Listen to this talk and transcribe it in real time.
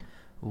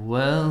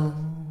Well,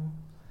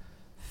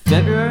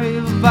 February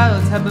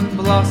violets have been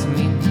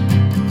blossoming,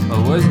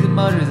 while words get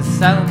muttered as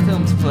silent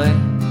films play.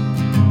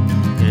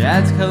 It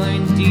adds color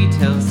and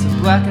details to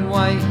black and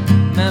white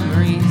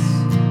memories.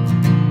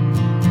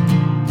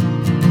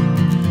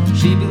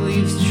 She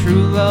believes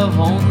true love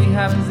only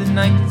happens in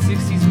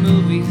 1960s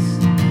movies,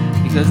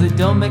 because they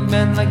don't make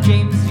men like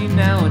James do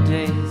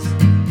nowadays.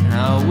 And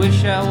I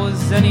wish I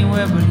was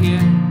anywhere but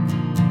here.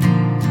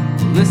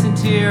 Listen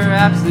to your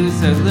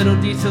absolutes, our little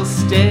details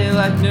stay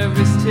like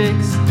nervous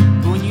ticks.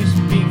 But when you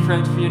speak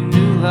French for your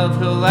new love,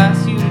 he'll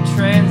ask you to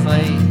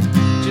translate.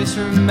 Just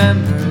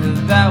remember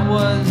that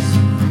was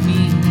for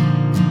me.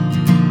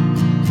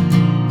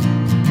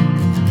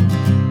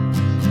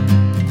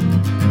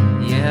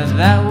 Yeah,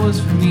 that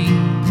was for me.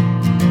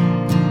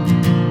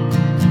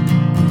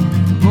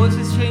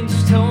 Voices change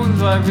tones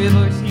while real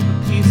words keep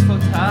a peaceful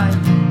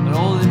time, but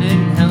holding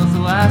in hell's the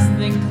last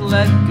thing to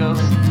let go.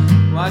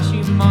 Why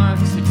she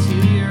marks a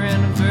 2-year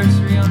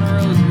anniversary on a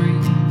rosary,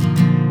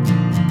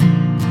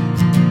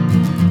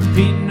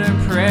 repeating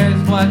her prayers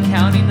while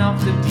counting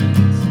off the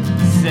beats,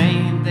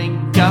 saying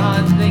thank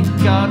God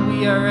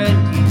we are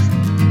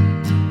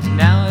ending.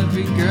 Now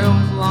every girl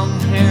with long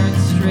hair and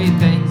straight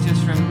bangs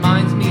just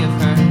reminds me of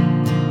her,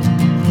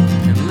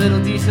 and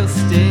little details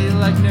stay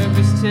like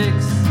nervous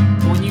ticks.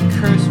 When you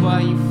curse while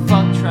you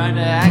fuck, trying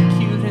to act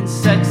cute and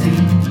sexy,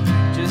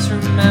 just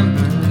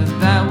remember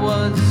that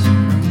was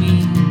for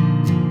me.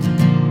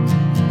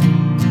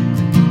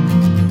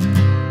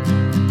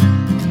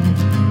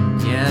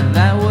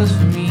 That was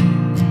for me.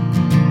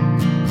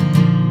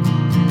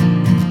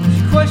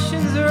 She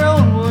questions her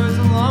own words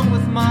along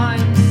with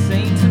mine,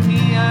 saying to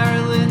me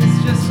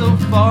Ireland's just so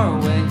far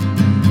away.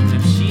 And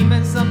if she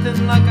meant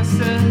something like I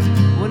said,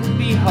 wouldn't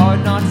be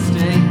hard not to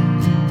stay.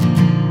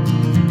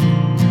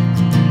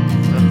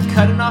 But I'm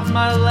cutting off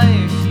my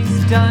layer,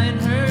 she's dyeing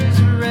hers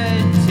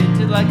red,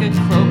 tinted like a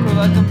cloak or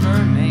like a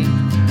mermaid.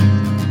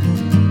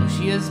 Oh,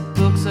 she has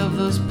books of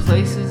those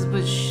places,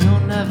 but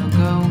she'll never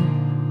go.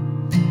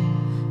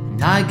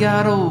 I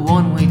got a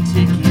one-way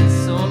ticket,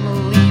 so I'm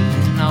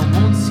leaving. I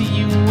won't see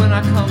you when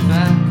I come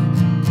back.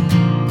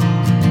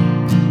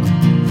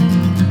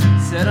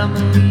 Said I'm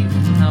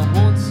leaving, I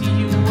won't see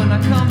you when I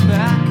come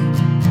back.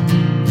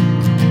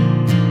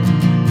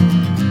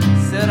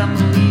 Said I'm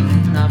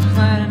leaving, not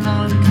planning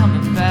on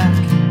coming back.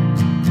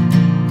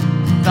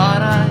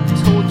 Thought I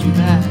told you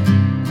that.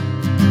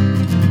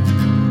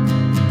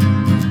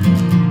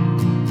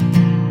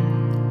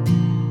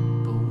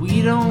 But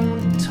we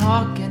don't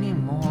talk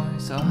anymore,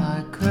 so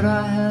how could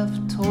I have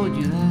told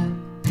you that?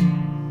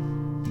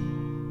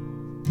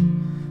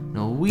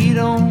 No, we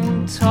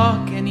don't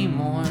talk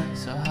anymore,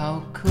 so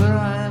how could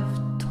I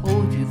have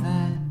told you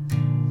that?